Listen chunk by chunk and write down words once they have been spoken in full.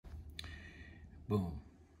Boom.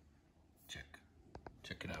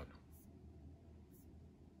 Check it out.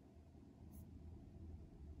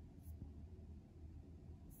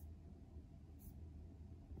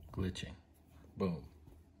 Glitching. Boom.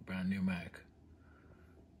 Brand new Mac.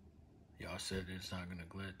 Y'all said it's not gonna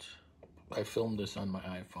glitch. I filmed this on my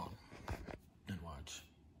iPhone. And watch.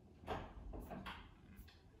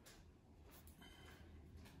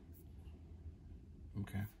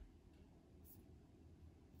 Okay.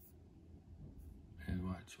 And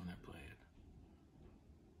watch when I play it.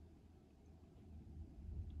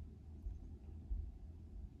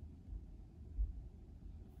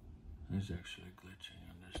 There's actually glitching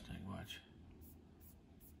on this thing. Watch.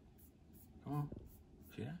 Come on.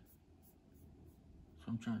 See that? That's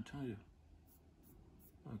what I'm trying to tell you.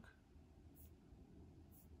 Look.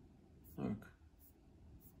 Look.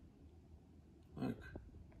 Look.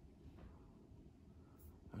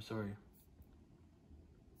 I'm sorry.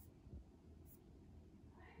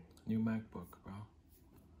 New MacBook, bro.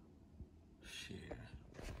 Shit.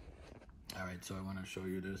 Alright, so I want to show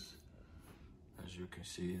you this. As you can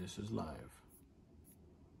see, this is live.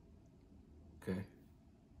 Okay.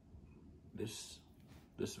 This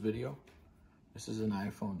video, this is an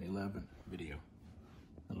iPhone 11 video.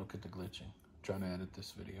 And look at the glitching. I'm trying to edit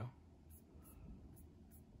this video.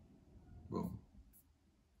 Boom.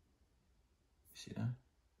 See that?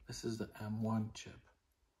 This is the M1 chip.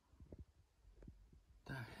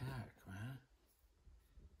 The heck, man?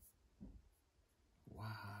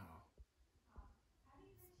 Wow.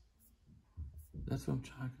 That's what I'm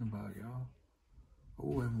talking about, y'all.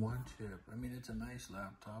 Oh, M1 chip. I mean, it's a nice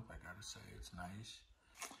laptop. I gotta say, it's nice.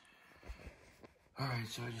 Alright,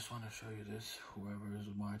 so I just want to show you this. Whoever is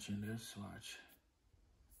watching this, watch.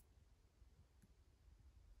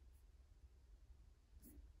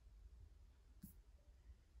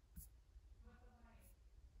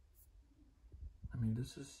 I mean,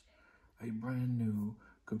 this is a brand new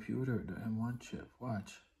computer, the M1 chip.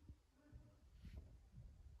 Watch.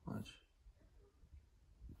 Watch.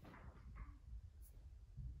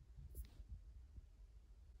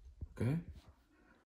 Okay?